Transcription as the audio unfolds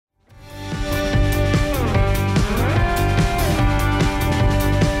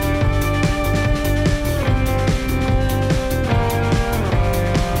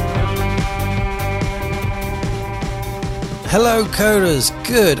Hello coders,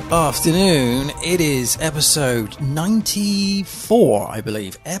 good afternoon. It is episode 94, I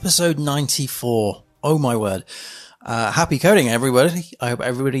believe. Episode 94. Oh my word. Happy coding, everybody. I hope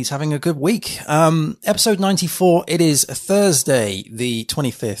everybody's having a good week. Episode 94, it is Thursday, the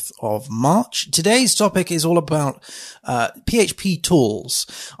 25th of March. Today's topic is all about PHP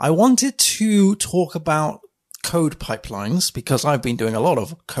tools. I wanted to talk about code pipelines because I've been doing a lot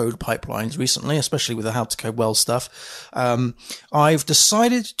of code pipelines recently, especially with the How to Code Well stuff. I've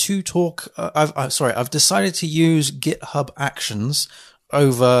decided to I've decided to use GitHub Actions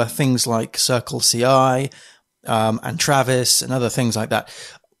over things like Circle CI, and Travis and other things like that.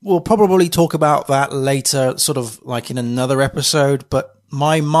 We'll probably talk about that later, sort of like in another episode, but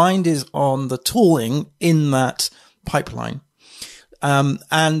my mind is on the tooling in that pipeline.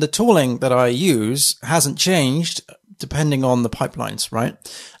 And the tooling that I use hasn't changed depending on the pipelines, right?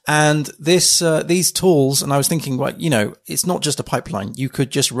 And these tools, and I was thinking, well, it's not just a pipeline. You could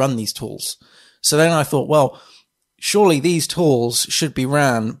just run these tools. So then I thought, well, surely these tools should be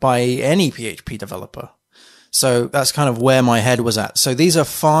ran by any PHP developer. So that's kind of where my head was at. So these are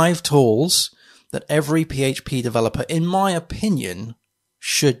 5 tools that every PHP developer, in my opinion,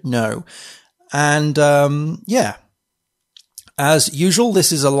 should know. And, as usual,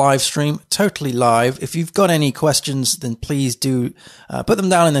 this is a live stream, totally live. If you've got any questions, then please do put them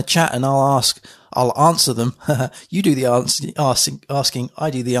down in the chat and I'll answer them. You do the asking, I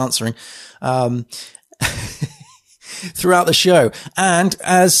do the answering. Throughout the show. And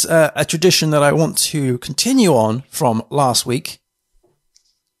as a tradition that I want to continue on from last week.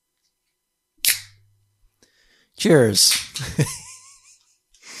 Cheers.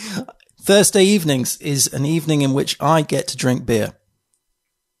 Thursday evenings is an evening in which I get to drink beer.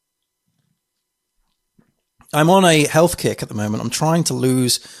 I'm on a health kick at the moment. I'm trying to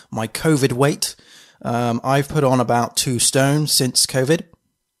lose my COVID weight. I've put on about 2 stone since COVID,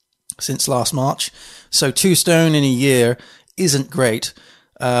 since last March. So 2 stone in a year isn't great.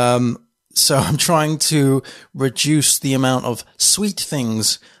 So I'm trying to reduce the amount of sweet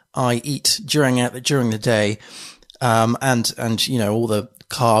things I eat during the day, and all the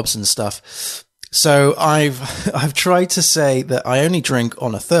carbs and stuff. So I've tried to say that I only drink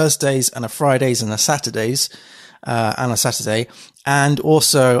on a Thursdays and a Fridays and a Saturdays, and a Saturday. And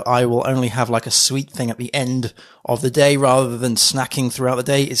also I will only have like a sweet thing at the end of the day rather than snacking throughout the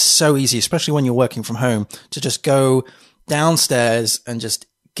day. It's so easy, especially when you're working from home, to just go downstairs and just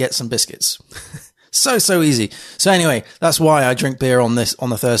get some biscuits. So easy. So anyway, that's why I drink beer on the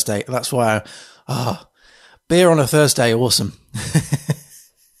Thursday. That's why beer on a Thursday. Awesome.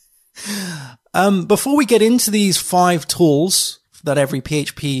 Before we get into these 5 tools that every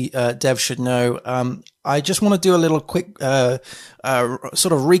PHP dev should know, I just want to do a little quick sort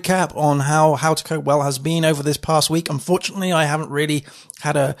of recap on how to Code Well has been over this past week. Unfortunately, I haven't really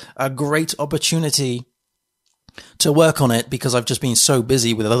had a great opportunity to work on it because I've just been so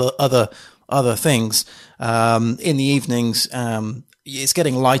busy with other things. In the evenings, it's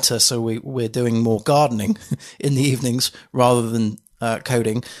getting lighter, so we're doing more gardening in the evenings rather than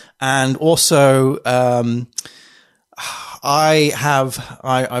coding. And also, I've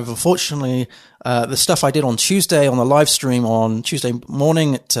unfortunately, the stuff I did on Tuesday on the live stream on Tuesday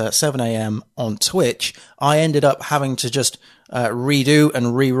morning at 7 a.m. on Twitch, I ended up having to just redo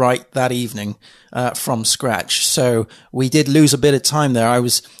and rewrite that evening from scratch. So we did lose a bit of time there. I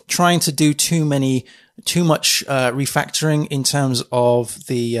was trying to do too much refactoring in terms of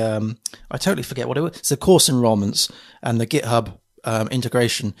the I totally forget what it was. It's the course enrollments and the GitHub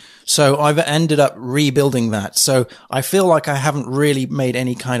integration. So I've ended up rebuilding that. So I feel like I haven't really made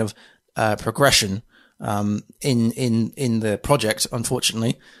any kind of progression in the project,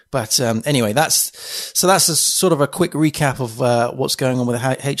 unfortunately. But anyway, that's a sort of a quick recap of what's going on with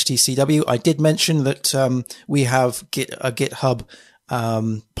HTCW. I did mention that we have a GitHub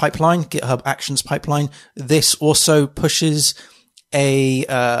pipeline, GitHub Actions pipeline. This also pushes a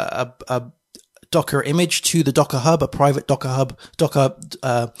Docker image to the Docker Hub, a private Docker Hub,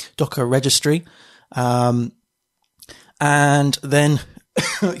 Docker registry. And then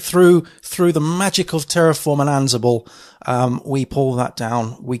through the magic of Terraform and Ansible, we pull that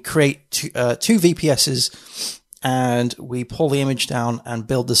down. We create two VPSs and we pull the image down and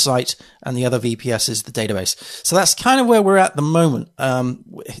build the site, and the other VPS is the database. So that's kind of where we're at the moment.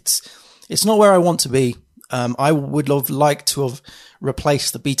 It's not where I want to be. I would have liked to have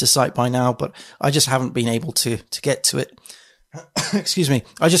replaced the beta site by now, but I just haven't been able to get to it. Excuse me.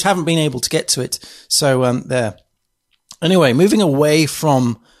 I just haven't been able to get to it. So, there. Anyway, moving away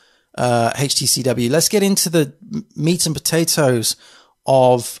from, HTCW, let's get into the meat and potatoes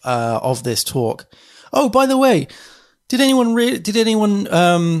of this talk. Oh, by the way, Did anyone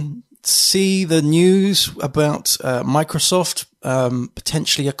see the news about Microsoft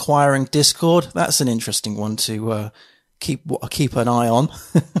potentially acquiring Discord? That's an interesting one to keep an eye on.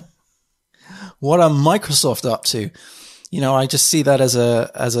 What are Microsoft up to? I just see that as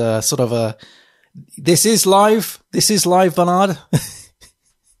a sort of a, this is live, Bernard.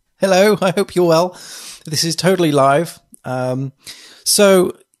 Hello, I hope you're well. This is totally live.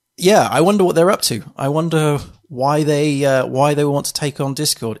 So yeah, I wonder what they're up to. I wonder why they want to take on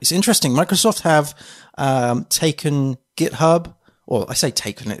Discord. It's interesting. Microsoft have taken GitHub, or I say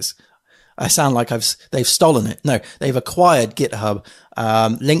taken, I sound like they've stolen it. No, they've acquired GitHub,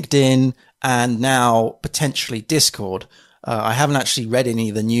 LinkedIn, and now potentially Discord. I haven't actually read any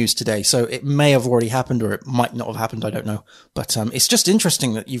of the news today, so it may have already happened or it might not have happened. I don't know. But it's just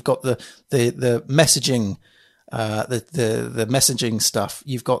interesting that you've got the messaging, the messaging stuff.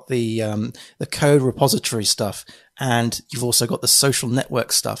 You've got the code repository stuff, and you've also got the social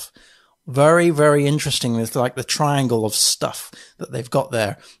network stuff. Very, very interesting. It's like the triangle of stuff that they've got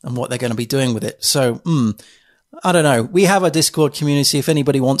there and what they're going to be doing with it. So, I don't know. We have a Discord community. If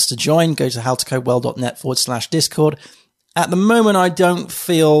anybody wants to join, go to howtocodewell.net/Discord. At the moment, I don't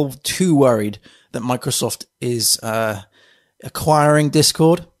feel too worried that Microsoft is acquiring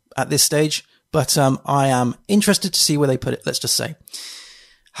Discord at this stage, but I am interested to see where they put it, let's just say.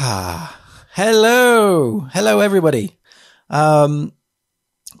 Hello, everybody.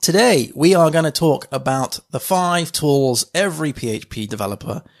 Today, we are going to talk about the 5 tools every PHP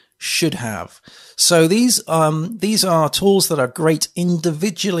developer should have. So these are tools that are great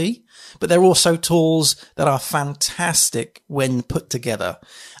individually, but they're also tools that are fantastic when put together.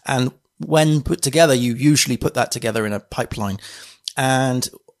 And when put together, you usually put that together in a pipeline. And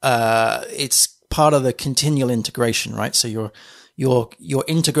it's part of the continual integration, right? So you're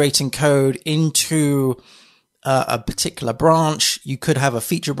integrating code into a particular branch. You could have a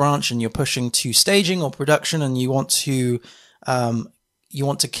feature branch and you're pushing to staging or production, and you want to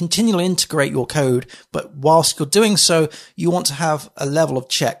continually integrate your code, but whilst you're doing so, you want to have a level of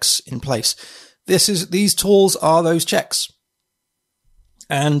checks in place. These tools are those checks.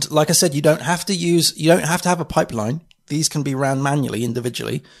 And like I said, you don't have to have a pipeline. These can be ran manually,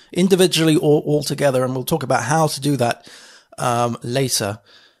 individually or all together. And we'll talk about how to do that, later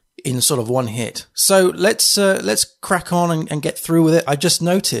in sort of one hit. So let's crack on and get through with it. I just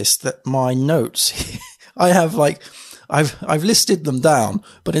noticed that my notes, I've listed them down,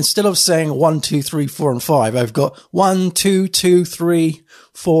 but instead of saying 1, 2, 3, 4, and 5, I've got 1, 2, 2, 3,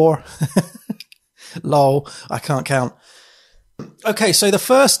 4. Lol, I can't count. Okay, so the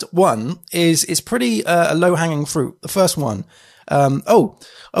first one is pretty low-hanging fruit. The first one.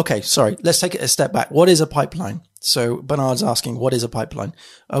 Okay, sorry. Let's take it a step back. What is a pipeline? So Bernard's asking, what is a pipeline?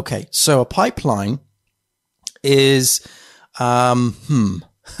 Okay, so a pipeline is you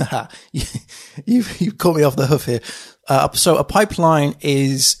caught me off the hoof here. So a pipeline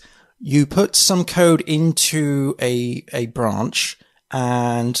is you put some code into a branch,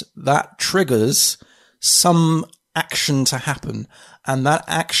 and that triggers some action to happen, and that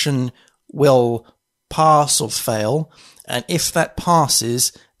action will pass or fail. And if that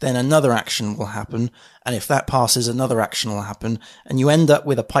passes, then another action will happen. And if that passes, another action will happen. And you end up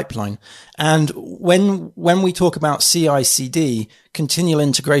with a pipeline. And when we talk about CI/CD, continual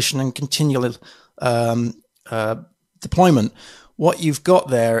integration and continual deployment, what you've got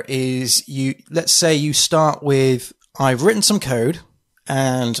there is let's say you start with, I've written some code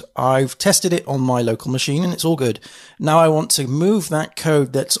and I've tested it on my local machine and it's all good. Now I want to move that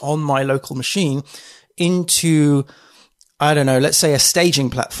code that's on my local machine into, I don't know, let's say a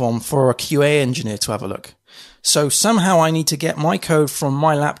staging platform for a QA engineer to have a look. So somehow I need to get my code from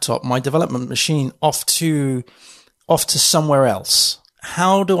my laptop, my development machine, off to somewhere else.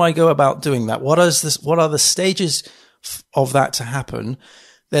 How do I go about doing that? What are the stages of that to happen?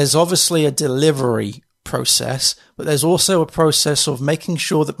 There's obviously a delivery process, but there's also a process of making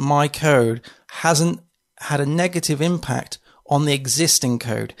sure that my code hasn't had a negative impact on the existing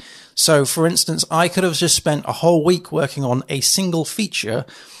code. So for instance, I could have just spent a whole week working on a single feature,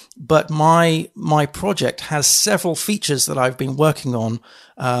 but my project has several features that I've been working on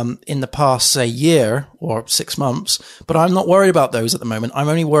in the past, say, year or 6 months, but I'm not worried about those at the moment. I'm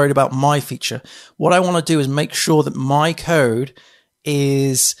only worried about my feature. What I want to do is make sure that my code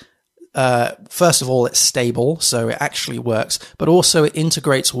is, first of all, it's stable, so it actually works, but also it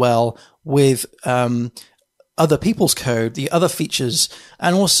integrates well with other people's code, the other features.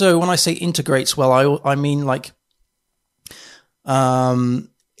 And also, when I say integrates well, I mean like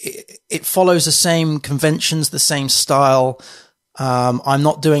it follows the same conventions, the same style. I'm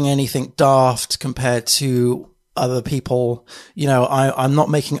not doing anything daft compared to other people. I'm not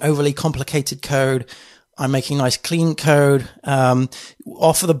making overly complicated code. I'm making nice clean code.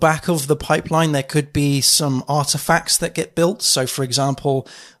 Off of the back of the pipeline, there could be some artifacts that get built. So for example,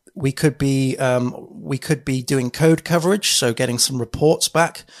 we could be doing code coverage. So getting some reports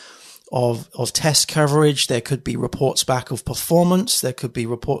back of test coverage. There could be reports back of performance. There could be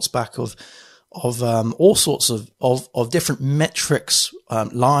reports back of all sorts of different metrics,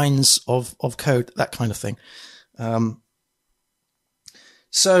 lines of code, that kind of thing.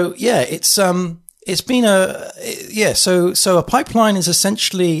 So a pipeline is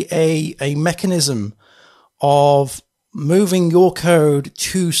essentially a mechanism of moving your code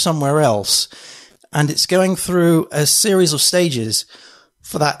to somewhere else, and it's going through a series of stages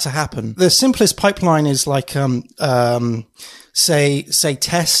for that to happen. The simplest pipeline is like, say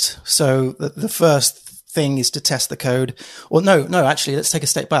test. So the first thing is to test the code. Or no, actually, let's take a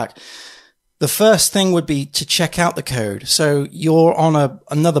step back. The first thing would be to check out the code. So you're on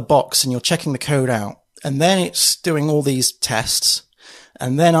another box and you're checking the code out, and then it's doing all these tests.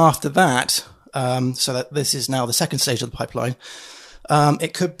 And then after that, so that this is now the second stage of the pipeline.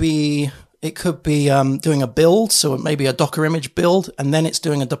 It could be doing a build, so it may be a Docker image build, and then it's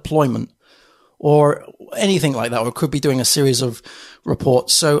doing a deployment or anything like that, or it could be doing a series of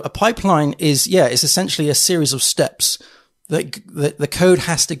reports. So a pipeline is essentially a series of steps that the code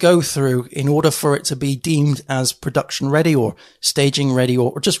has to go through in order for it to be deemed as production ready or staging ready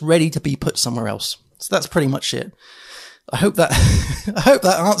or just ready to be put somewhere else. So that's pretty much it. I hope that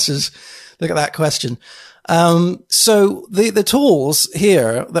answers that question. So the tools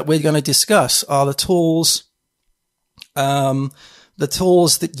here that we're going to discuss are the tools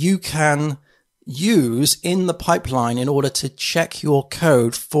that you can use in the pipeline in order to check your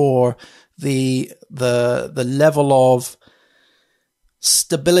code for the level of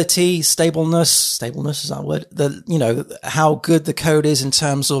stableness, is that a word? How good the code is in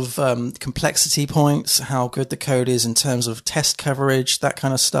terms of complexity points, how good the code is in terms of test coverage, that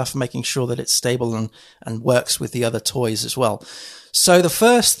kind of stuff, making sure that it's stable and works with the other toys as well. So the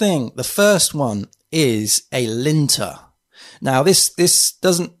first one is a linter. Now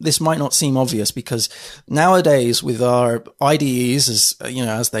this might not seem obvious because nowadays with our IDEs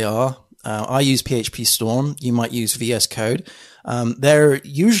as they are, I use PHP Storm, you might use VS Code. There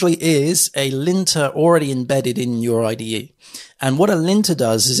usually is a linter already embedded in your IDE. And what a linter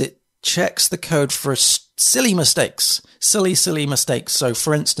does is it checks the code for silly mistakes. So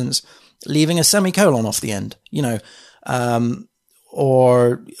for instance, leaving a semicolon off the end, I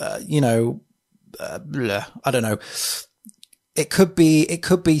don't know. It could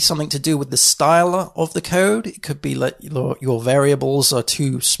be something to do with the style of the code. It could be like your variables are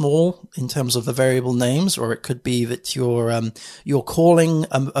too small in terms of the variable names, or it could be that you're calling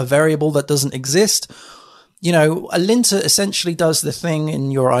a variable that doesn't exist. A linter essentially does the thing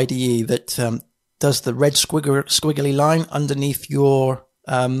in your IDE that does the red squiggly line underneath your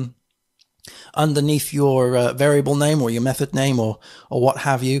variable name or your method name or what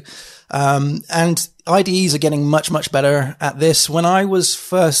have you. And IDEs are getting much, much better at this. When I was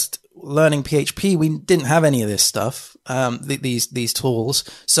first learning PHP, we didn't have any of this stuff, these tools.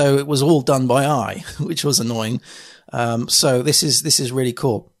 So it was all done by eye, which was annoying. So this is really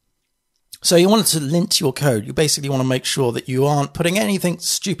cool. So you wanted to lint your code. You basically want to make sure that you aren't putting anything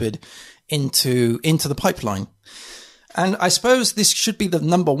stupid into the pipeline. And I suppose this should be the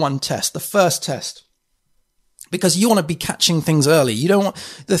number one test, the first test, because you want to be catching things early. You don't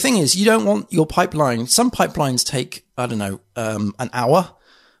want your pipeline. Some pipelines take, an hour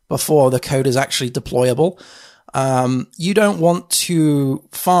before the code is actually deployable. You don't want to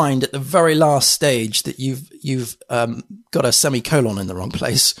find at the very last stage that you've got a semicolon in the wrong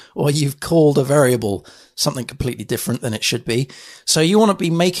place, or you've called a variable something completely different than it should be. So you want to be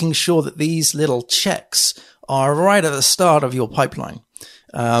making sure that these little checks are right at the start of your pipeline.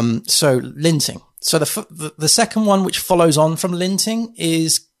 So linting. So the second one, which follows on from linting,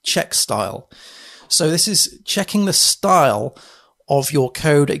 is check style. So this is checking the style of your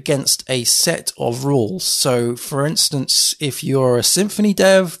code against a set of rules. So for instance, if you're a Symfony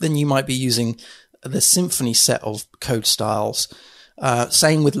dev, then you might be using the Symfony set of code styles.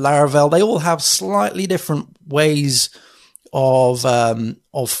 Same with Laravel. They all have slightly different ways of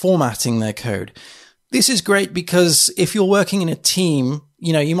formatting their code. This is great because if you're working in a team,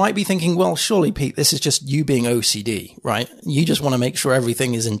 you might be thinking, well, surely, Pete, this is just you being OCD, right? You just want to make sure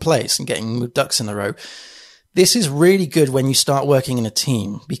everything is in place and getting ducks in a row. This is really good when you start working in a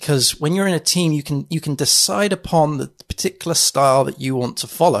team, because when you're in a team, you can decide upon the particular style that you want to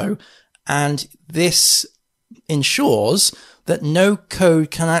follow. And this ensures that no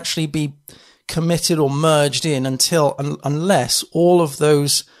code can actually be committed or merged in unless all of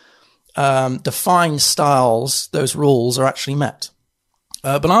those defined styles, those rules, are actually met.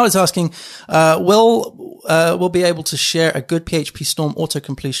 Bernard is asking, we'll be able to share a good PHP Storm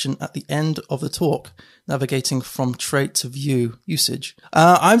auto-completion at the end of the talk, navigating from trait to view usage.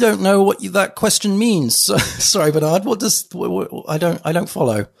 I don't know what that question means. Sorry, Bernard. I don't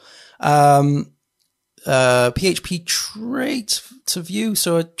follow. PHP trait to view.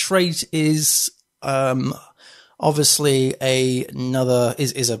 So a trait is, obviously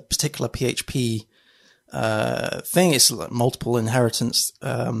is a particular PHP thing. It's like multiple inheritance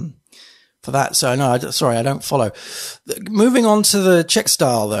for that. So no, I don't follow. Moving on to the check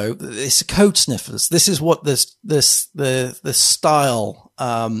style though, it's code sniffers. This is what the style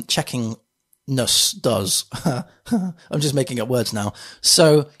checkingness does. I'm just making up words now.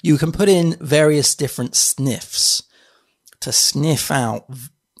 So you can put in various different sniffs to sniff out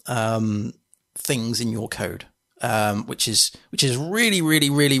things in your code. Which is really, really,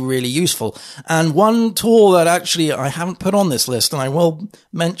 really, really useful. And one tool that actually I haven't put on this list, and I will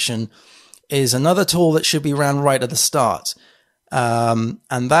mention, is another tool that should be ran right at the start. And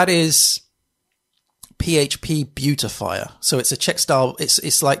that is PHP Beautifier. So it's a check style.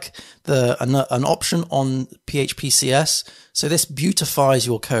 It's like an option on PHP CS. So this beautifies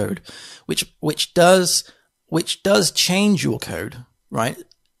your code, which does change your code, right?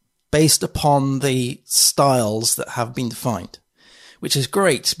 Based upon the styles that have been defined, which is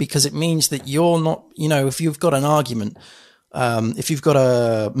great because it means that you're not, if you've got an argument, if you've got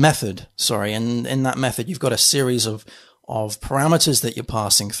a method, and in that method, you've got a series of parameters that you're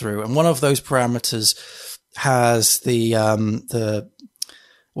passing through. And one of those parameters has the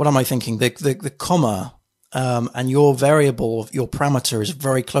comma, and your variable, your parameter is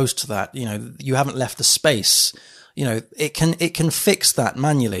very close to that. You haven't left a space. It can fix that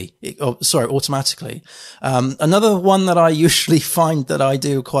manually. Automatically. Another one that I usually find that I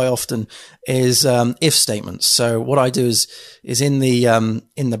do quite often is, if statements. So what I do is in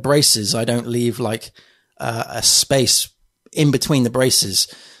the braces, I don't leave like, a space in between the braces.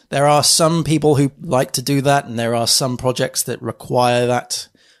 There are some people who like to do that, and there are some projects that require that.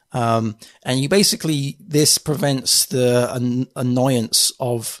 And this prevents the annoyance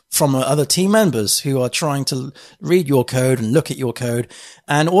from other team members who are trying to read your code and look at your code.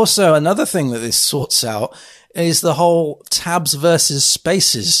 And also another thing that this sorts out is the whole tabs versus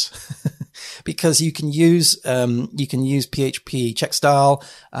spaces, because you can use PHP check style.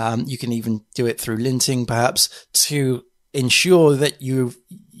 You can even do it through linting perhaps to ensure that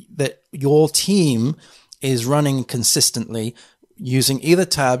your team is running consistently using either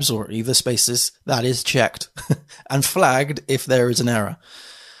tabs or either spaces. That is checked and flagged if there is an error.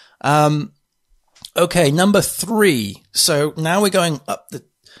 Okay, number 3. So now we're going up the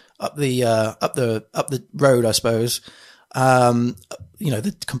road, I suppose.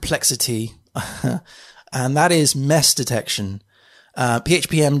 The complexity, and that is mess detection.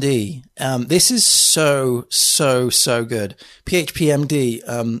 PHPMD. This is so good.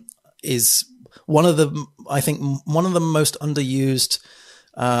 PHPMD is one of the most underused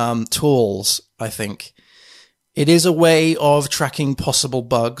tools, I think. It is a way of tracking possible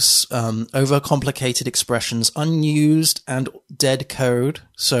bugs, overcomplicated expressions, unused and dead code.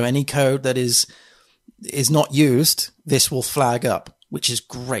 So any code that is not used, this will flag up, which is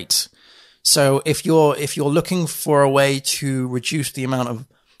great. So if you're looking for a way to reduce the amount of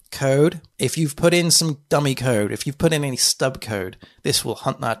code, if you've put in some dummy code, if you've put in any stub code, this will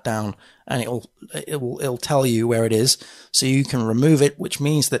hunt that down and it'll tell you where it is, so you can remove it, which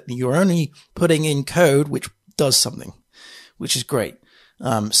means that you're only putting in code which does something, which is great.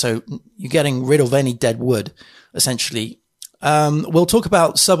 So you're getting rid of any dead wood, essentially. We'll talk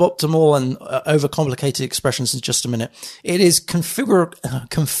about suboptimal and overcomplicated expressions in just a minute. It is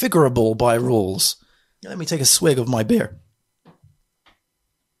configurable by rules. Let me take a swig of my beer.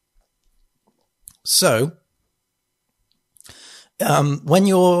 So, when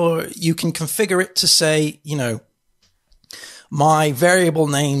you can configure it to say, my variable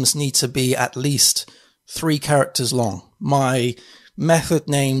names need to be at least 3 characters long. My method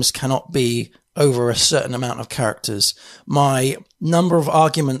names cannot be over a certain amount of characters. My number of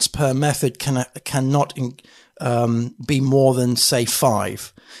arguments per method cannot be more than, say,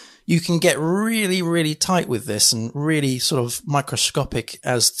 5. You can get really, really tight with this and really sort of microscopic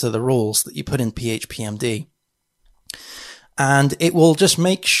as to the rules that you put in PHPMD. And it will just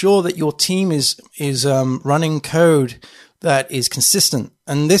make sure that your team is running code that is consistent.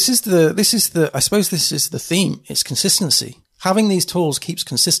 And this is the I suppose this is the theme. It's consistency. Having these tools keeps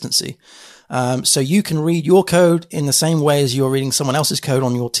consistency. So you can read your code in the same way as you're reading someone else's code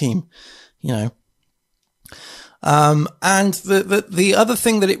on your team. you know. And the other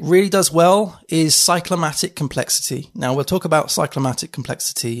thing that it really does well is cyclomatic complexity. Now we'll talk about cyclomatic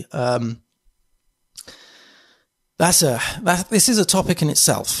complexity. This is a topic in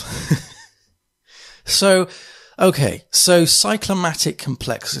itself. So cyclomatic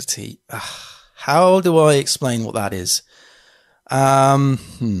complexity. How do I explain what that is?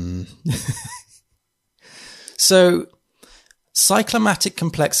 So cyclomatic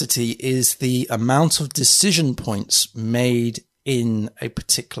complexity is the amount of decision points made in a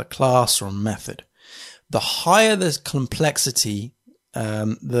particular class or method. The higher the complexity,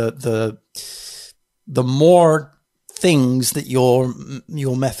 the more things that your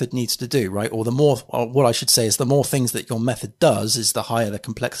method needs to do, right? Or what I should say is the more things that your method does is the higher the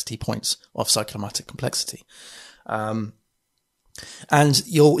complexity points of cyclomatic complexity. And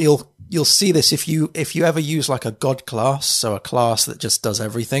you'll see this if you ever use like a God class, so a class that just does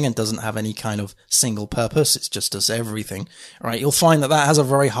everything and doesn't have any kind of single purpose, it just does everything, right? You'll find that has a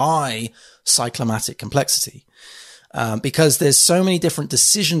very high cyclomatic complexity, because there's so many different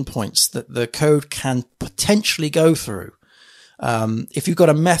decision points that the code can potentially go through. If you've got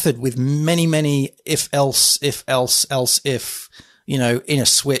a method with many if else, if, you know, in a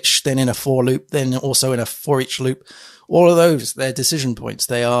switch, then in a for loop, then also in a for each loop, all of those, they're decision points.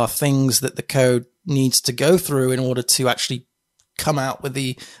 They are things that the code needs to go through in order to actually come out with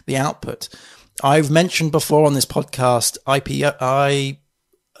the output. I've mentioned before on this podcast, IPO,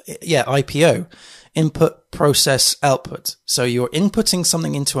 input, process, output. So you're inputting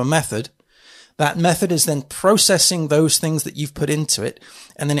something into a method. That method is then processing those things that you've put into it,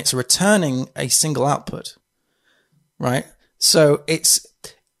 and then it's returning a single output, right? So it's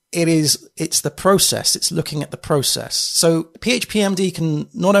the process. It's looking at the process. So PHPMD can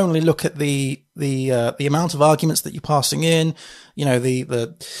not only look at the amount of arguments that you're passing in, you know,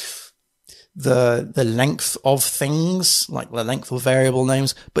 the length of things, like the length of variable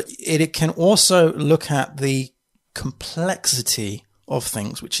names, but it can also look at the complexity of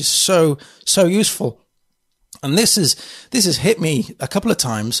things, which is so useful. And this has hit me a couple of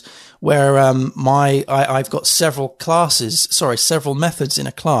times where I've got several methods in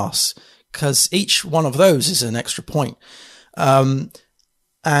a class, because each one of those is an extra point. And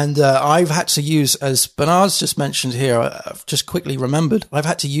I've had to use, as Bernard's just mentioned here, I've just quickly remembered, I've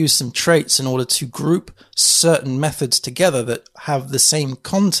had to use some traits in order to group certain methods together that have the same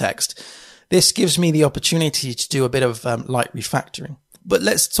context. This gives me the opportunity to do a bit of light refactoring. But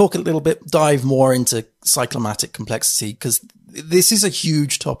let's talk a little bit, dive more into cyclomatic complexity, because this is a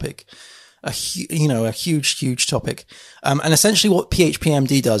huge topic, a huge topic. And essentially what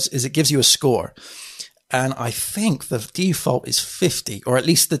PHPMD does is it gives you a score. And I think the default is 50, or at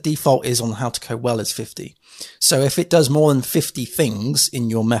least the default is on how to code well is 50. So if it does more than 50 things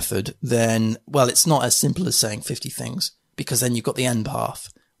in your method, then, well, it's not as simple as saying 50 things, because then you've got the end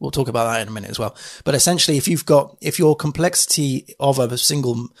path. We'll talk about that in a minute as well. But essentially, if your complexity of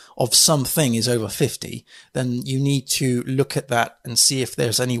something is over 50, then you need to look at that and see if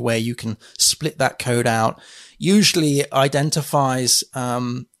there's any way you can split that code out. Usually it identifies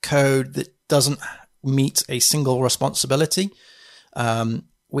code that doesn't meet a single responsibility,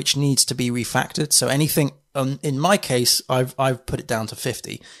 which needs to be refactored. So anything, in my case, I've put it down to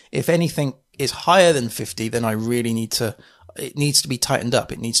 50. If anything is higher than 50, then I really it needs to be tightened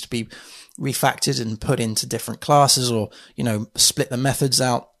up. It needs to be refactored and put into different classes, or, you know, split the methods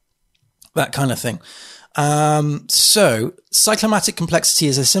out, that kind of thing. So cyclomatic complexity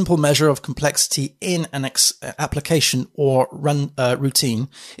is a simple measure of complexity in an application or routine.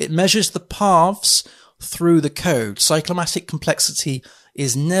 It measures the paths through the code. Cyclomatic complexity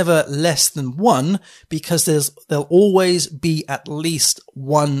is never less than 1, because there'll always be at least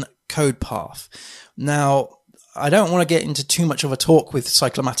one code path. Now, I don't want to get into too much of a talk with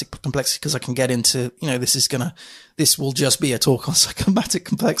cyclomatic complexity, because I can get into, you know, this will just be a talk on cyclomatic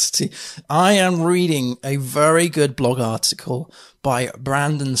complexity. I am reading a very good blog article by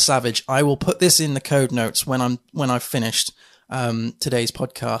Brandon Savage. I will put this in the code notes when I've finished today's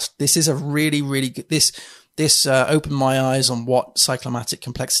podcast. This is a really, really good, this opened my eyes on what cyclomatic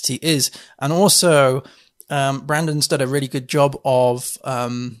complexity is. And also, Brandon's done a really good job of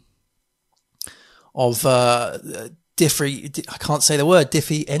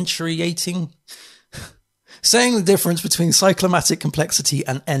differentiating, saying the difference between cyclomatic complexity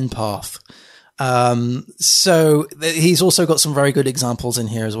and NPath. So he's also got some very good examples in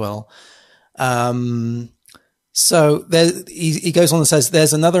here as well. So he goes on and says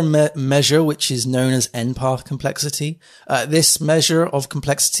there's another measure which is known as NPath complexity. This measure of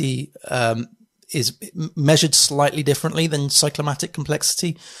complexity is measured slightly differently than cyclomatic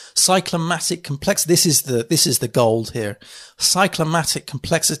complexity. Cyclomatic complexity, this is the gold here. Cyclomatic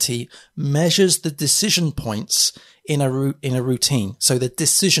complexity measures the decision points in a routine. So the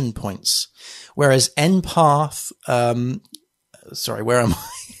decision points, whereas NPath, sorry, where am I?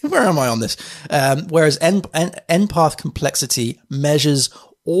 Where am I on this? Whereas NPath complexity measures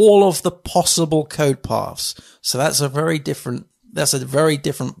all of the possible code paths. So that's a very different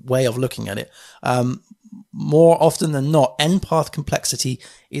way of looking at it. More often than not, NPath complexity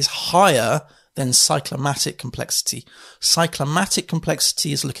is higher than cyclomatic complexity. Cyclomatic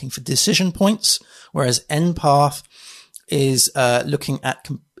complexity is looking for decision points, whereas NPath is looking at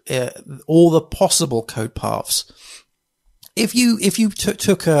all the possible code paths. If you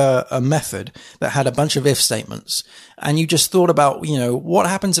took a method that had a bunch of if statements and you just thought about, what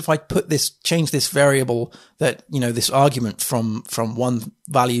happens if I change this variable that, this argument from one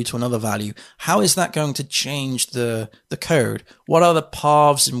value to another value, how is that going to change the code? What are the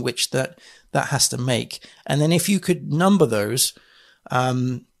paths in which that has to make? And then if you could number those,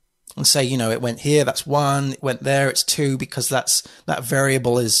 and say, it went here, that's 1, it went there, it's 2, because that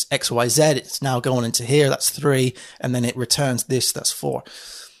variable is XYZ, it's now going into here, that's 3, and then it returns this, that's 4.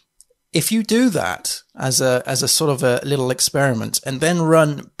 If you do that as a sort of a little experiment and then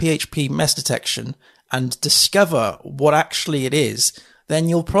run PHP mess detection and discover what actually it is, then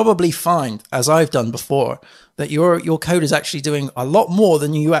you'll probably find, as I've done before, that your code is actually doing a lot more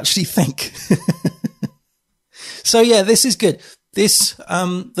than you actually think. So yeah, this is good.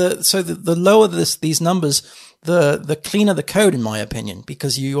 The lower these numbers, the cleaner the code, in my opinion,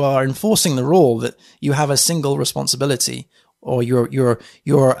 because you are enforcing the rule that you have a single responsibility, or you're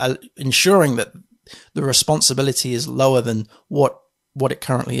ensuring that the responsibility is lower than what it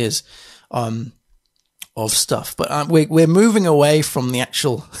currently is, of stuff. But we're moving away from the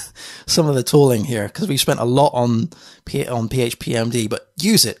actual some of the tooling here, because we spent a lot on PHPMD. But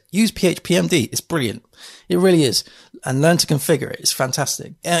use PHPMD. It's brilliant. It really is. And learn to configure it. It's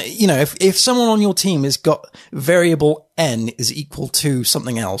fantastic. If someone on your team has got variable n is equal to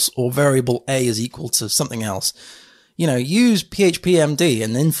something else, or variable a is equal to something else, use PHPMD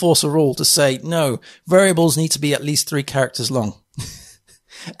and enforce a rule to say, no, variables need to be at least 3 characters long.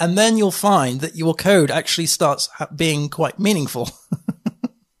 And then you'll find that your code actually starts being quite meaningful.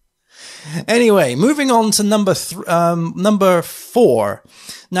 Anyway, moving on to number 4.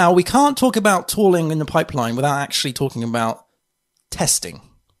 Now, we can't talk about tooling in the pipeline without actually talking about testing,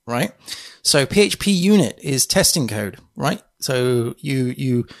 right? So PHP unit is testing code, right? So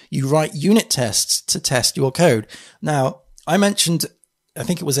you write unit tests to test your code. Now, I mentioned, I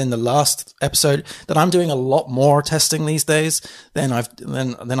think it was in the last episode, that I'm doing a lot more testing these days than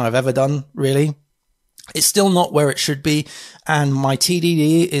I've ever done, really. It's still not where it should be, and my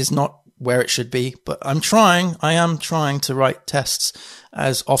TDD is not where it should be, but I am trying to write tests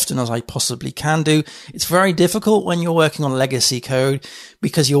as often as I possibly can do. It's very difficult when you're working on legacy code,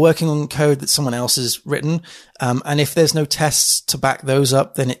 because you're working on code that someone else has written. And if there's no tests to back those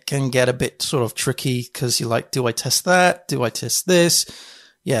up, then it can get a bit sort of tricky, because you're like, do I test that? Do I test this?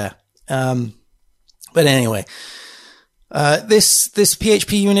 Yeah. But anyway, this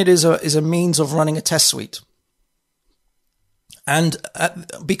PHP unit is a means of running a test suite. And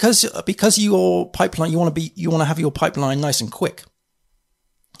because your pipeline, you want to have your pipeline nice and quick.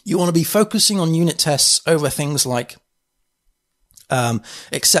 You want to be focusing on unit tests over things like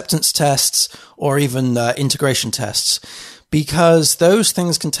acceptance tests, or even integration tests, because those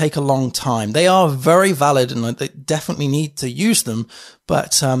things can take a long time. They are very valid, and they definitely need to use them.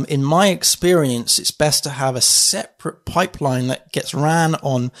 But in my experience, it's best to have a separate pipeline that gets ran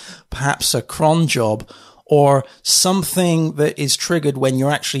on perhaps a cron job, or something that is triggered when you're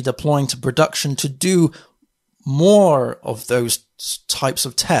actually deploying to production to do more of those types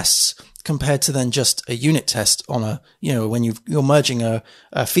of tests, compared to then just a unit test on when you're merging a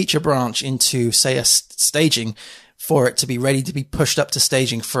feature branch into, say, a staging for it to be ready to be pushed up to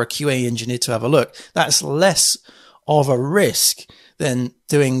staging for a QA engineer to have a look. That's less of a risk than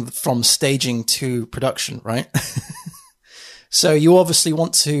doing from staging to production, right? So you obviously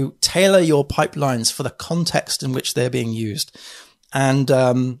want to tailor your pipelines for the context in which they're being used. And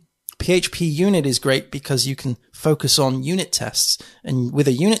PHP unit is great because you can focus on unit tests. And with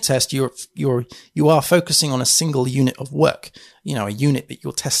a unit test, you are focusing on a single unit of work, a unit that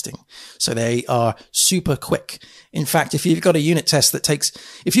you're testing. So they are super quick. In fact, if you've got a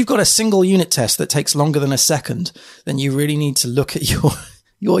single unit test that takes longer than a second, then you really need to look at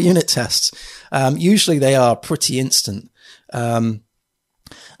your unit tests. Usually they are pretty instant. And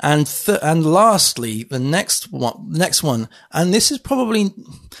And lastly, the next one, and this is probably,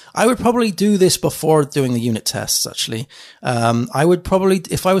 I would probably do this before doing the unit tests, actually. I would probably,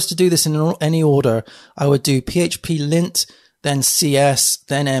 if I was to do this in any order, I would do PHP lint, then CS,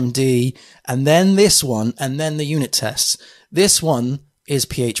 then MD, and then this one, and then the unit tests. This one is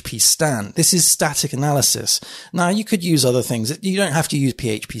PHP Stan. This is static analysis. Now, you could use other things. You don't have to use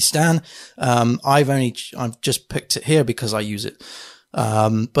PHP Stan. I've just picked it here because I use it.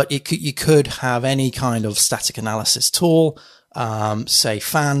 But you could have any kind of static analysis tool, say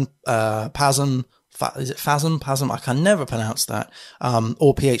Pasm, is it Pasm? I can never pronounce that,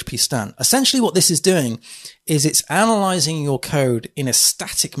 or PHP Stan. Essentially what this is doing is it's analyzing your code in a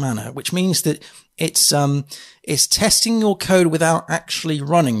static manner, which means that it's testing your code without actually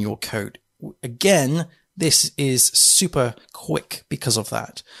running your code. Again, this is super quick because of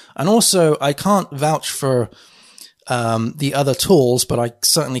that. And also, I can't vouch for the other tools, but I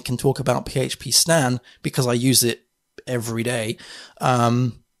certainly can talk about PHP Stan because I use it every day.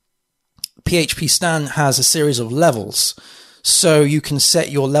 PHP Stan has a series of levels. So you can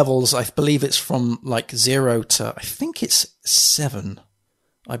set your levels, I believe it's from like 0 to, I think it's 7,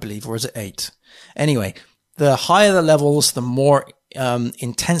 I believe, or is it 8? Anyway, the higher the levels, the more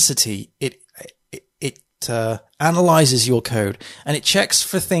intensity it analyzes your code, and it checks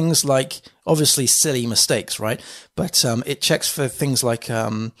for things like, obviously silly mistakes, right? But it checks for things like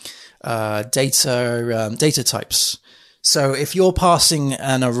data types. So if you're passing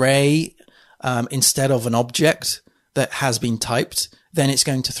an array instead of an object that has been typed, then it's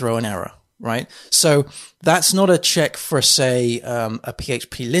going to throw an error, right? So that's not a check for, say, a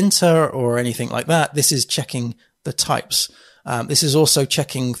PHP linter or anything like that. This is checking the types. This is also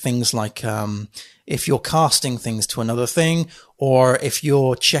checking things like if you're casting things to another thing, or if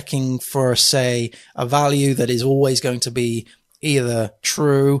you're checking for, say, a value that is always going to be either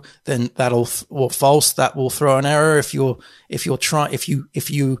true, then or false, that will throw an error. If you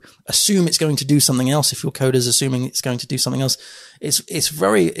assume it's going to do something else, if your code is assuming it's going to do something else, it's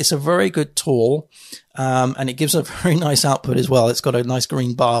a very good tool. And it gives a very nice output as well. It's got a nice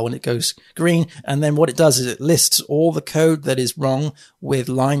green bar when it goes green. And then what it does is it lists all the code that is wrong with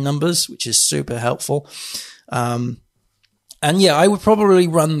line numbers, which is super helpful. And yeah, I would probably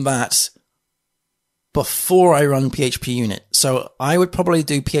run that before I run PHP unit. So I would probably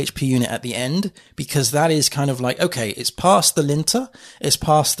do PHP unit at the end, because that is kind of like, okay, it's past the linter, it's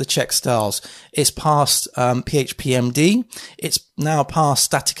past the check styles, it's past PHP-MD, it's now past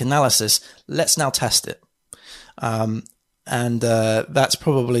static analysis. Let's now test it. That's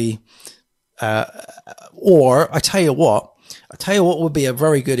probably, or I tell you what would be a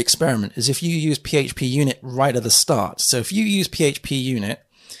very good experiment is if you use PHP unit right at the start. So if you use PHP unit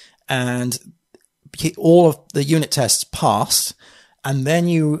and all of the unit tests passed, and then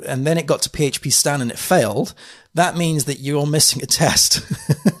it got to PHP Stan and it failed, that means that you're missing a test.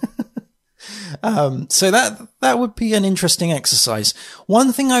 So that would be an interesting exercise.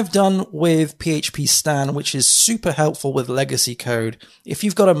 One thing I've done with PHP Stan, which is super helpful with legacy code, if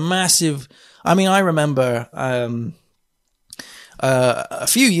you've got a massive, I remember, a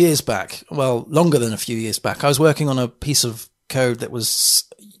few years back, well, longer than a few years back, I was working on a piece of code that was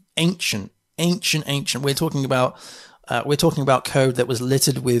ancient. We're talking about code that was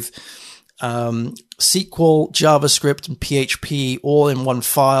littered with SQL, JavaScript, and PHP all in one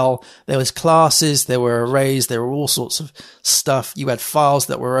file. There was classes, there were arrays, there were all sorts of stuff. You had files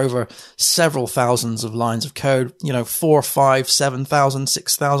that were over several thousands of lines of code. 4, 5, 7,000,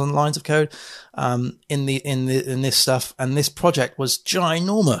 6,000 lines of code in this stuff. And this project was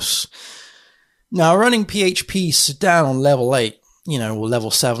ginormous. Now, running PHP Stan on level 8. Or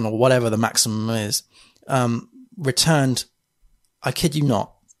level 7 or whatever the maximum is, returned, I kid you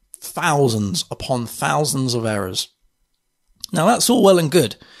not, thousands upon thousands of errors. Now that's all well and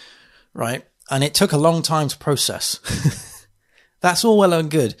good, right? And it took a long time to process. That's all well and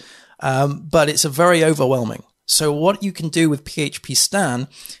good. But it's very overwhelming. So what you can do with PHP Stan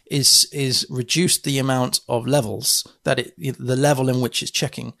is reduce the amount of levels the level in which it's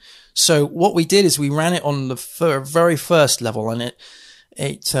checking. So what we did is we ran it on the very first level, and it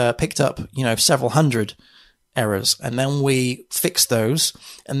picked up, several hundred errors, and then we fixed those,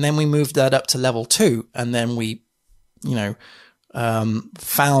 and then we moved that up to level 2, and then we,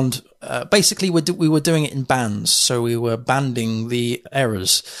 found, basically we were doing it in bands. So we were banding the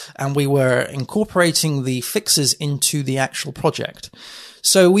errors, and we were incorporating the fixes into the actual project.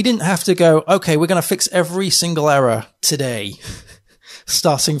 So we didn't have to go, okay, we're going to fix every single error today,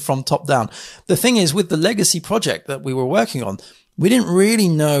 starting from top down. The thing is, with the legacy project that we were working on, we didn't really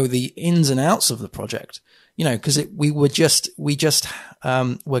know the ins and outs of the project. because we just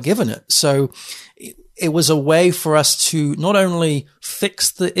were given it. So it was a way for us to not only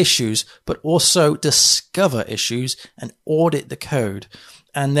fix the issues, but also discover issues and audit the code.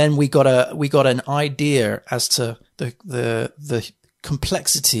 And then we got an idea as to the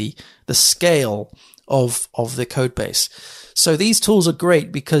complexity, the scale of the code base. So these tools are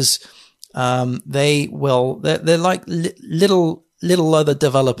great because they're like little other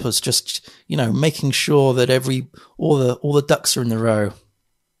developers, just making sure that all the ducks are in the row,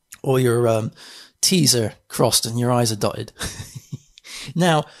 all your T's are crossed and your I's are dotted.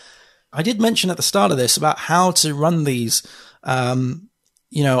 Now, I did mention at the start of this about how to run these, outside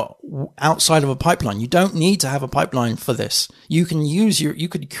of a pipeline. You don't need to have a pipeline for this. You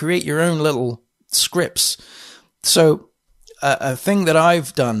could create your own little scripts. So a thing that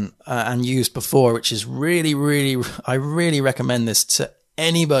I've done and used before, which is I really recommend this to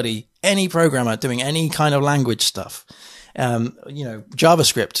anybody, any programmer doing any kind of language stuff.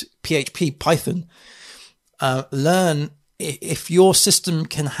 JavaScript, PHP, Python. Learn if your system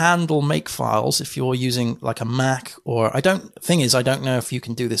can handle make files. If you're using like a Mac, or I don't know if you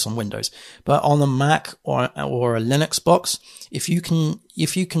can do this on Windows, but on a Mac or a Linux box, if you can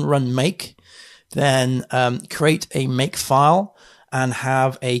run make, then create a make file and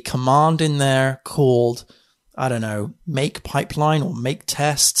have a command in there called, I don't know, make pipeline or make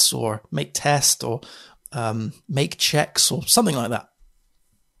tests or make test or make checks or something like that.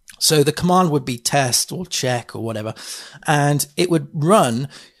 So the command would be test or check or whatever, and it would run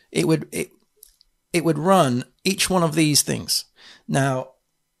each one of these things. Now,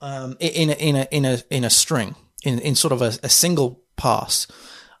 in a string, in sort of a single pass.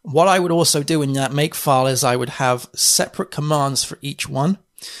 What I would also do in that make file is I would have separate commands for each one.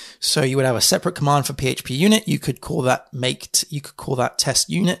 So you would have a separate command for PHP unit. You could call that you could call that test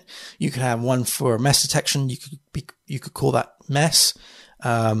unit. You could have one for mess detection. You could call that mess,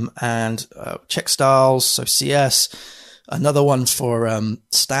 and check styles. So CS, another one for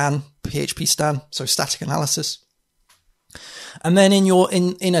stan, PHP stan. So static analysis. And then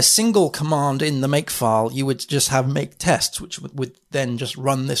in a single command in the make file, you would just have make tests, which would then just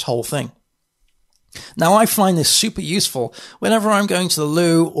run this whole thing. Now, I find this super useful whenever I'm going to the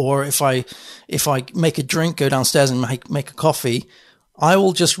loo, or if I make a drink, go downstairs and make a coffee, I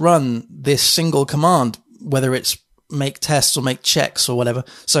will just run this single command, whether it's make tests or make checks or whatever.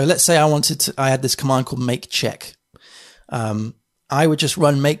 So let's say I had this command called make check. I would just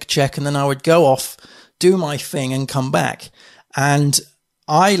run make check, and then I would go off, do my thing, and come back. And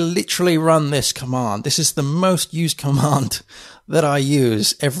I literally run this command. This is the most used command that I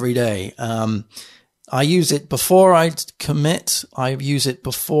use every day. I use it before I commit. I use it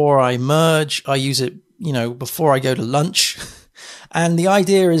before I merge. I use it, before I go to lunch. And the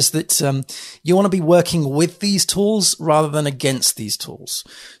idea is that you want to be working with these tools rather than against these tools.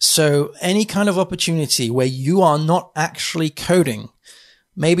 So any kind of opportunity where you are not actually coding,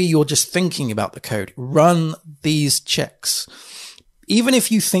 maybe you're just thinking about the code, run these checks. Even if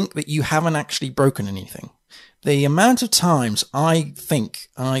you think that you haven't actually broken anything. The amount of times I think,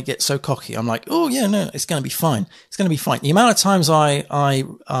 and I get so cocky, I'm like, oh yeah, no, it's going to be fine. It's going to be fine. The amount of times I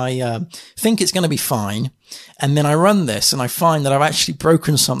think it's going to be fine, and then I run this and I find that I've actually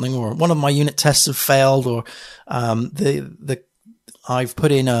broken something, or one of my unit tests have failed, or I've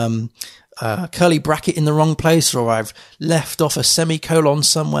put in a curly bracket in the wrong place, or I've left off a semicolon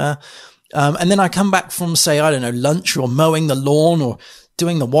somewhere. And then I come back from, say, I don't know, lunch or mowing the lawn or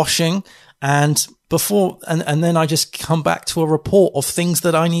doing the washing, and then I just come back to a report of things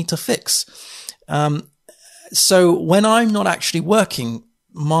that I need to fix. So when I'm not actually working,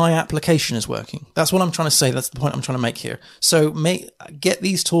 my application is working. That's what I'm trying to say. That's the point I'm trying to make here. So get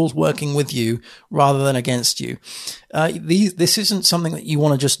these tools working with you rather than against you. This isn't something that you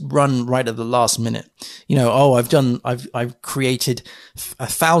want to just run right at the last minute. I've created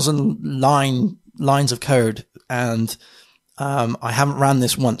 1,000 lines of code, and I haven't ran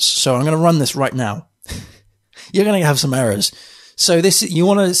this once, so I'm going to run this right now. You're going to have some errors. So you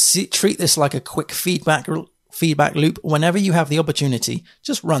want to treat this like a quick feedback loop. Whenever you have the opportunity,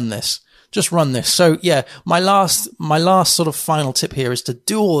 just run this. So yeah, my last sort of final tip here is to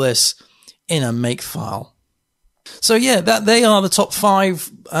do all this in a make file. So yeah, they are the top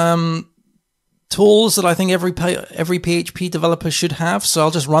 5 tools that I think every PHP developer should have. So I'll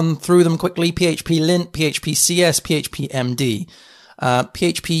just run through them quickly. PHP Lint, PHP CS, PHP MD,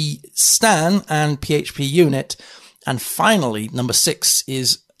 PHP Stan, and PHP Unit. And finally, number 6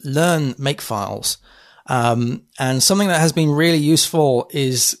 is learn makefiles. And something that has been really useful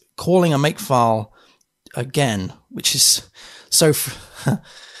is calling a makefile again, which is so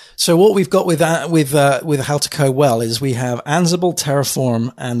So what we've got with that, with How to Code Well, is we have Ansible,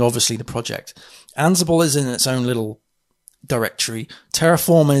 Terraform, and obviously the project. Ansible is in its own little directory.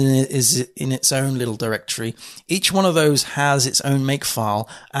 Terraform is in its own little directory. Each one of those has its own makefile,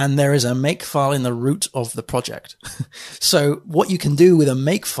 and there is a makefile in the root of the project. So what you can do with a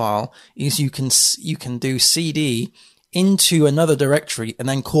makefile is you can do cd into another directory and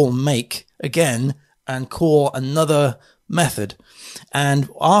then call make again and call another method, and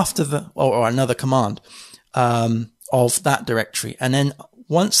after or another command of that directory, and then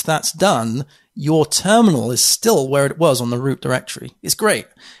once that's done, your terminal is still where it was on the root directory. It's great.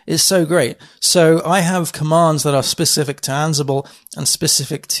 It's so great. So I have commands that are specific to Ansible and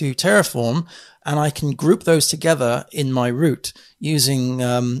specific to Terraform, and I can group those together in my root using,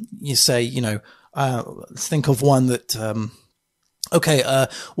 think of one that,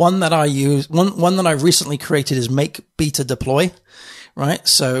 one that I use, one that I recently created is make beta deploy. Right.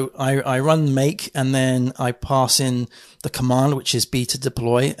 So I run make, and then I pass in the command, which is beta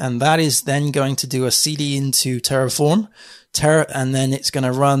deploy. And that is then going to do a cd into Terraform, and then it's going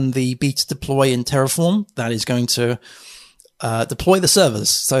to run the beta deploy in Terraform. That is going to deploy the servers.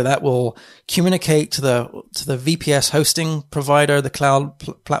 So that will communicate to the VPS hosting provider, the cloud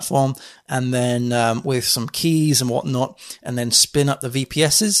platform, and then with some keys and whatnot, and then spin up the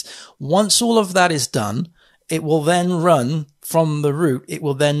VPSs. Once all of that is done, it will then run from the root. It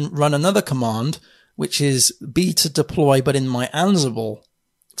will then run another command, which is beta deploy, but in my Ansible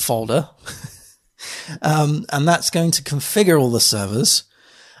folder. And that's going to configure all the servers.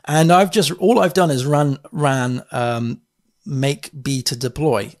 And all I've done is ran make beta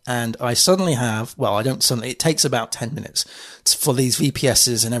deploy. And I suddenly have, it takes about 10 minutes for these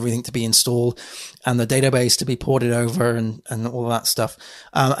VPSs and everything to be installed and the database to be ported over and all that stuff.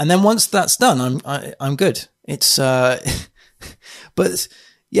 And then once that's done, I'm good. It's, but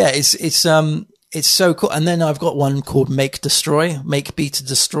yeah, it's so cool. And then I've got one called make beta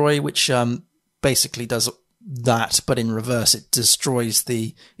destroy, which, basically does that, but in reverse. It destroys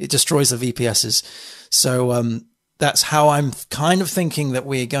the VPSs. So, that's how I'm kind of thinking that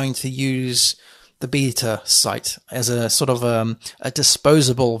we're going to use the beta site as a sort of a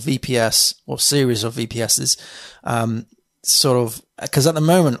disposable VPS or series of VPSs. Because at the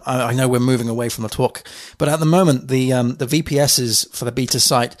moment, I know we're moving away from the talk, but at the moment, the VPSs for the beta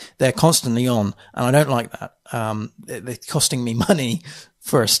site, they're constantly on, and I don't like that. They're costing me money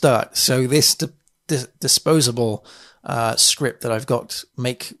for a start. So this disposable script that I've got,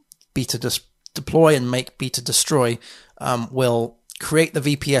 make beta deploy and make beta destroy, will create the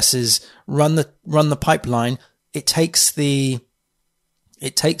VPSs, run the pipeline. It takes the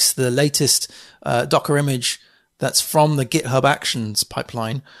latest Docker image that's from the GitHub Actions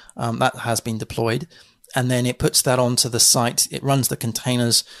pipeline that has been deployed, and then it puts that onto the site. It runs the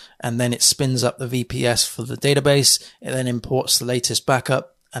containers, and then it spins up the VPS for the database. It then imports the latest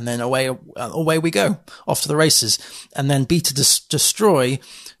backup, and then away we go, off to the races. And then beta destroy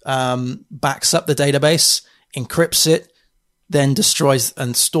backs up the database, encrypts it, then destroys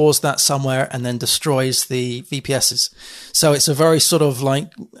and stores that somewhere, and then destroys the VPSs. So it's a very sort of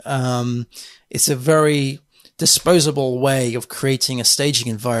like it's a very disposable way of creating a staging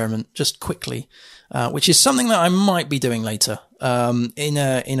environment just quickly, which is something that I might be doing later in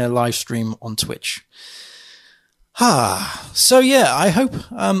a live stream on Twitch. So yeah, I hope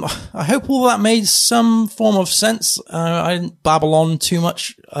all that made some form of sense. I didn't babble on too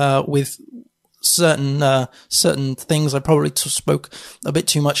much with certain things. I probably spoke a bit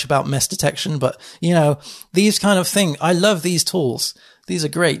too much about mess detection, but these kind of things, I love these tools. These are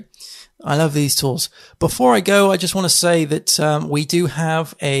great. I love these tools. Before I go, I just want to say that we do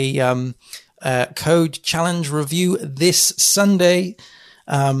have a code challenge review this Sunday.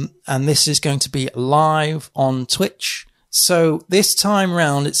 And this is going to be live on Twitch. So this time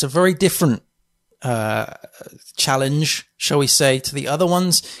round, it's a very different challenge, shall we say, to the other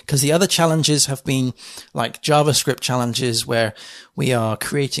ones, because the other challenges have been like JavaScript challenges where we are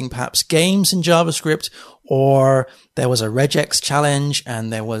creating perhaps games in JavaScript, or there was a regex challenge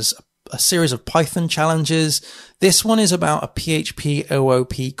and there was a series of Python challenges. This one is about a PHP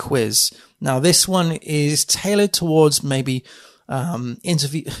OOP quiz. Now, this one is tailored towards maybe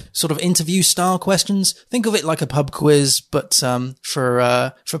interview style questions. Think of it like a pub quiz, but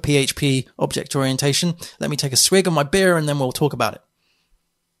for PHP object orientation. Let me take a swig of my beer and then we'll talk about it.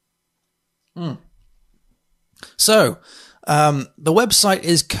 So the website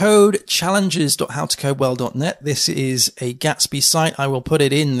is codechallenges.howtocodewell.net. This is a Gatsby site. I will put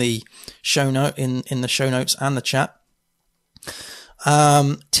it in the show note in the show notes and the chat.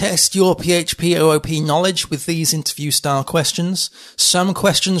 Test your PHP OOP knowledge with these interview style questions. Some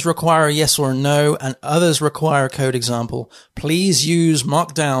questions require a yes or a no, and others require a code example. Please use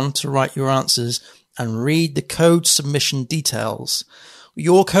Markdown to write your answers and read the code submission details.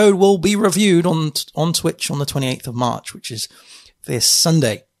 Your code will be reviewed on Twitch on the 28th of March, which is this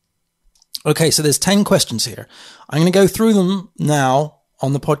Sunday. Okay, so there's 10 questions here. I'm going to go through them now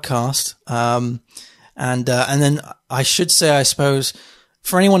on the podcast. And then I should say, I suppose,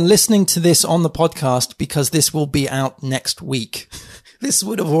 for anyone listening to this on the podcast, because this will be out next week, this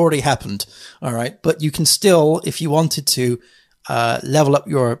would have already happened. All right. But you can still, if you wanted to, level up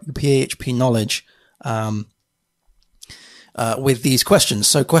your PHP knowledge, with these questions.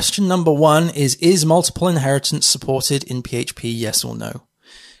 So question number 1 is multiple inheritance supported in PHP? Yes or no?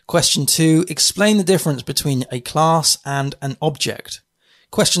 Question 2, explain the difference between a class and an object.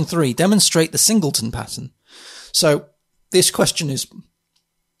 Question 3, demonstrate the singleton pattern. So this question so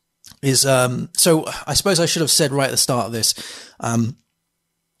I suppose I should have said right at the start of this,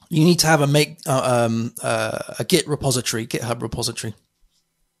 you need to have a Git repository, GitHub repository,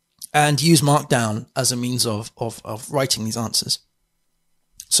 and use Markdown as a means of writing these answers.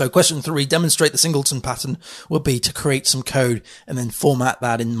 So question 3, demonstrate the singleton pattern, would be to create some code and then format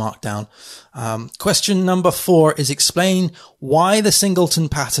that in Markdown. Question number 4 is explain why the singleton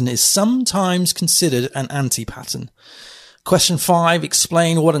pattern is sometimes considered an anti-pattern. Question 5,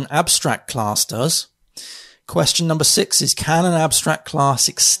 explain what an abstract class does. Question number 6 is, can an abstract class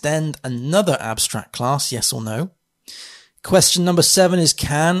extend another abstract class? Yes or no? Question number 7 is,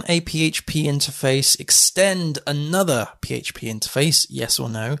 can a PHP interface extend another PHP interface? Yes or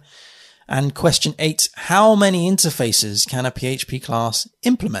no? And question 8, how many interfaces can a PHP class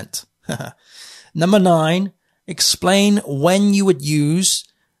implement? Number 9, explain when you would use,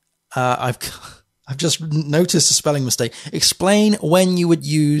 I've just noticed a spelling mistake. Explain when you would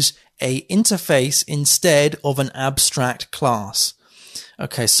use a interface instead of an abstract class.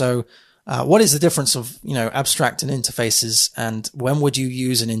 Okay, so what is the difference of, abstract and interfaces, and when would you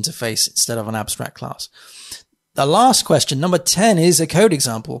use an interface instead of an abstract class? The last question, number 10, is a code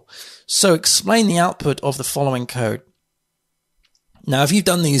example. So explain the output of the following code. Now, if you've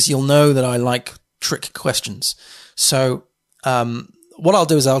done these, you'll know that I like trick questions. So what I'll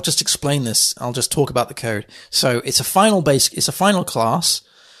do is I'll just explain this. I'll just talk about the code. So it's a final class,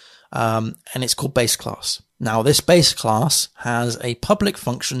 and it's called base class. Now, this base class has a public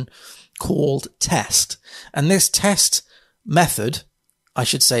function called test. And this test method, I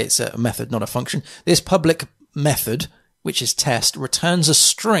should say it's a method, not a function. This public method, which is test, returns a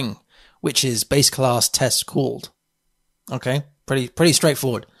string, which is base class test called. Okay, pretty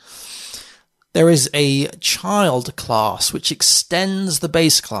straightforward. There is a child class, which extends the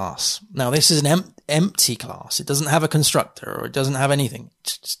base class. Now, this is an empty class. It doesn't have a constructor, or it doesn't have anything.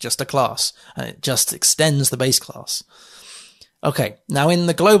 It's just a class, and it just extends the base class. Okay, now in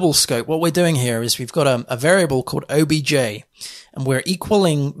the global scope, what we're doing here is we've got a variable called obj, and we're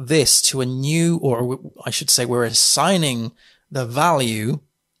equaling this to a new, or I should say we're assigning the value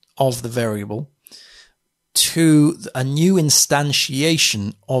of the variable to a new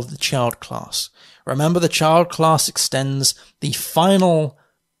instantiation of the child class. Remember, the child class extends the final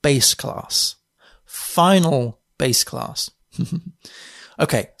base class. Final base class.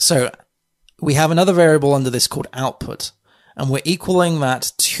 Okay, so we have another variable under this called output. And we're equaling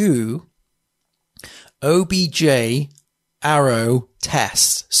that to obj arrow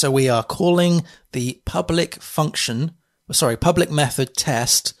test. So we are calling the public method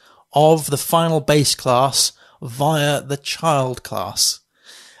test of the final base class via the child class.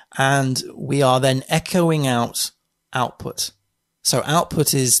 And we are then echoing out output. So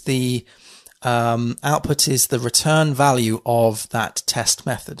output is the return value of that test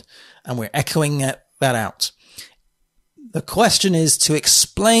method. And we're echoing that out. The question is to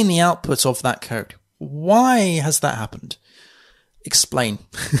explain the output of that code. Why has that happened? Explain.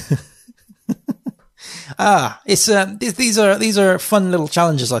 These are fun little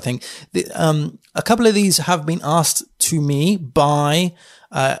challenges, I think. A couple of these have been asked to me by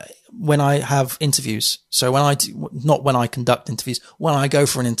when I have interviews. So not when I conduct interviews, when I go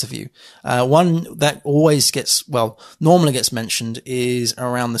for an interview. One that normally gets mentioned is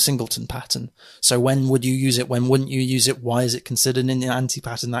around the singleton pattern. So when would you use it? When wouldn't you use it? Why is it considered an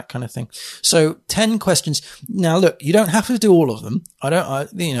anti-pattern? That kind of thing. So 10 questions. Now look, you don't have to do all of them.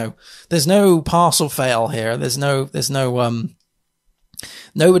 There's no pass or fail here.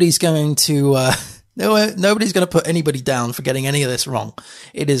 Nobody's going to, nobody's going to put anybody down for getting any of this wrong.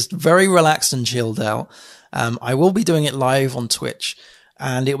 It is very relaxed and chilled out. I will be doing it live on Twitch,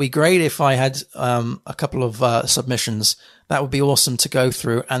 and it would be great if I had a couple of submissions That would be awesome to go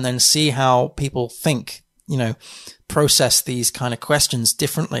through and then see how people think, process these kind of questions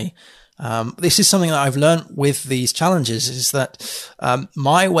differently. This is something that I've learned with these challenges, is that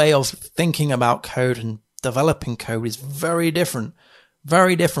my way of thinking about code and developing code is very different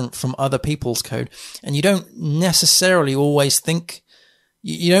from other people's code. And you don't necessarily always think,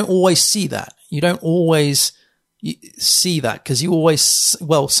 you don't always see that. You don't always see that because you always,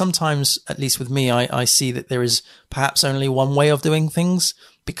 well, sometimes, at least with me, I see that there is perhaps only one way of doing things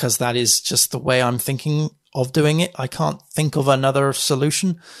because that is just the way I'm thinking of doing it. I can't think of another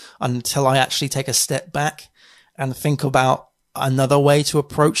solution until I actually take a step back and think about another way to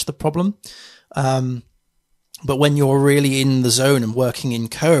approach the problem. But when you're really in the zone and working in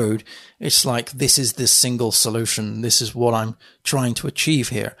code, it's like, this is this single solution. This is what I'm trying to achieve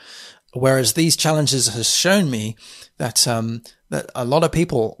here. Whereas these challenges has shown me that, that a lot of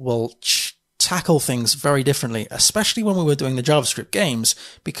people will tackle things very differently, especially when we were doing the JavaScript games,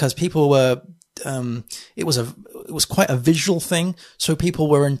 because people were, it was quite a visual thing. So people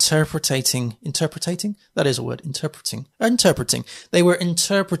were interpreting, that is a word, interpreting. They were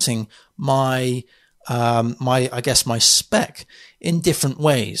interpreting my spec in different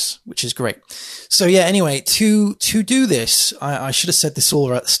ways, which is great. So yeah, anyway, to do this, I should have said this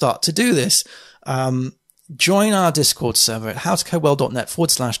all at the start. To do this, join our Discord server at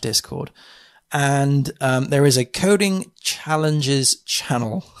howtocodewell.net/Discord. And, there is a coding challenges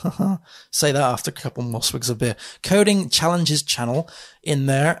channel. Say that after a couple more swigs of beer. Coding challenges channel in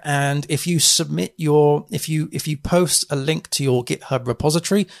there. And if you submit if you post a link to your GitHub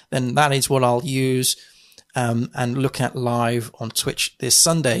repository, then that is what I'll use, and look at live on Twitch this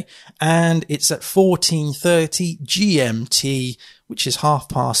Sunday. And it's at 14:30 GMT, which is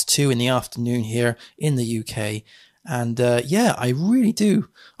 2:30 in the afternoon here in the UK. And, yeah, I really do.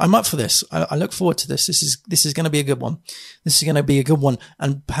 I'm up for this. I look forward to this. This is going to be a good one.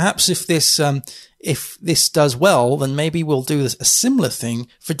 And perhaps if this does well, then maybe we'll do a similar thing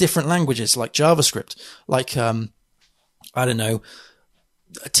for different languages like JavaScript, like, I don't know,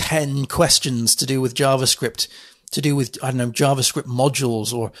 10 questions to do with JavaScript, JavaScript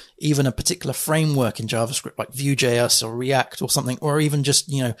modules, or even a particular framework in JavaScript like Vue.js or React or something, or even just,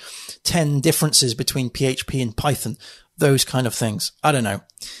 10 differences between PHP and Python, those kind of things. I don't know.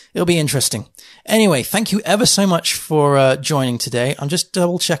 It'll be interesting. Anyway, thank you ever so much for joining today. I'm just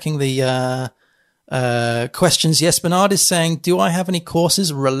double checking the questions. Yes, Bernard is saying, do I have any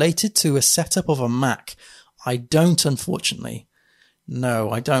courses related to a setup of a Mac? I don't, unfortunately. No,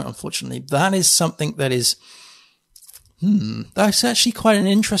 I don't, unfortunately. That is something that is... that's actually quite an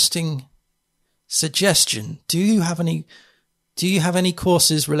interesting suggestion. Do you have any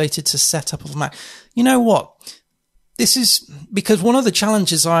courses related to setup of Mac? You know what? This is because one of the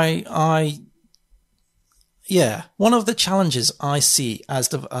challenges one of the challenges I see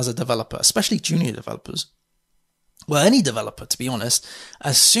as a developer, especially junior developers, well, any developer, to be honest,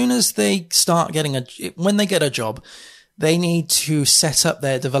 as soon as they start when they get a job, they need to set up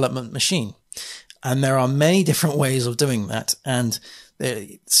their development machine. And there are many different ways of doing that. And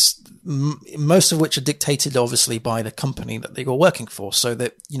most of which are dictated, obviously, by the company that they are working for. So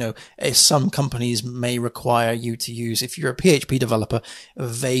that, some companies may require you to use, if you're a PHP developer, a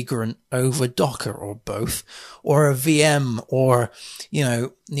Vagrant over Docker or both, or a VM, or,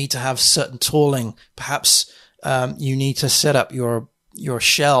 need to have certain tooling. Perhaps, you need to set up your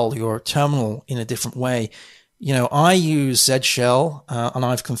shell, your terminal in a different way. I use Z Shell, and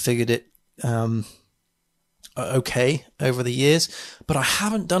I've configured it, okay over the years, but I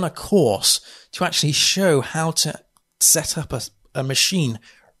haven't done a course to actually show how to set up a machine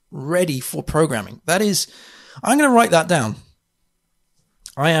ready for programming. That is, I'm going to write that down.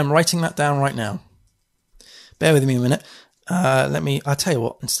 I am writing that down right now. Bear with me a minute. I'll tell you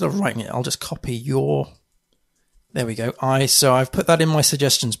what, instead of writing it, I'll just copy there we go. So I've put that in my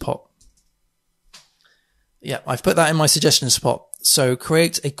suggestions pot. Yeah, I've put that in my suggestions pot. So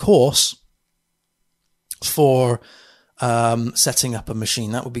create a course for setting up a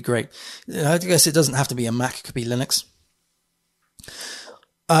machine. That would be great. I guess it doesn't have to be a Mac. It could be Linux.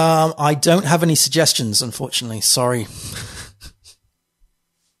 I don't have any suggestions, unfortunately. Sorry.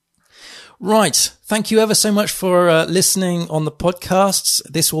 Right. Thank you ever so much for listening on the podcasts.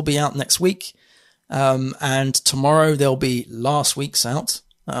 This will be out next week. And tomorrow there'll be last week's out.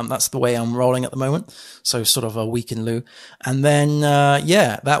 That's the way I'm rolling at the moment. So sort of a week in lieu. And then,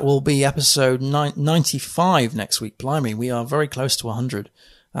 that will be episode 95 next week. Blimey, we are very close to 100.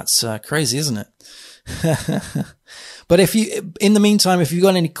 That's crazy, isn't it? But in the meantime, if you've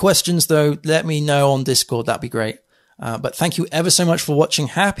got any questions though, let me know on Discord. That'd be great. But thank you ever so much for watching.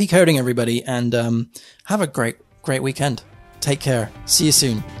 Happy coding, everybody. And, have a great weekend. Take care. See you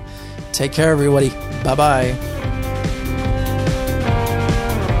soon. Take care, everybody. Bye-bye.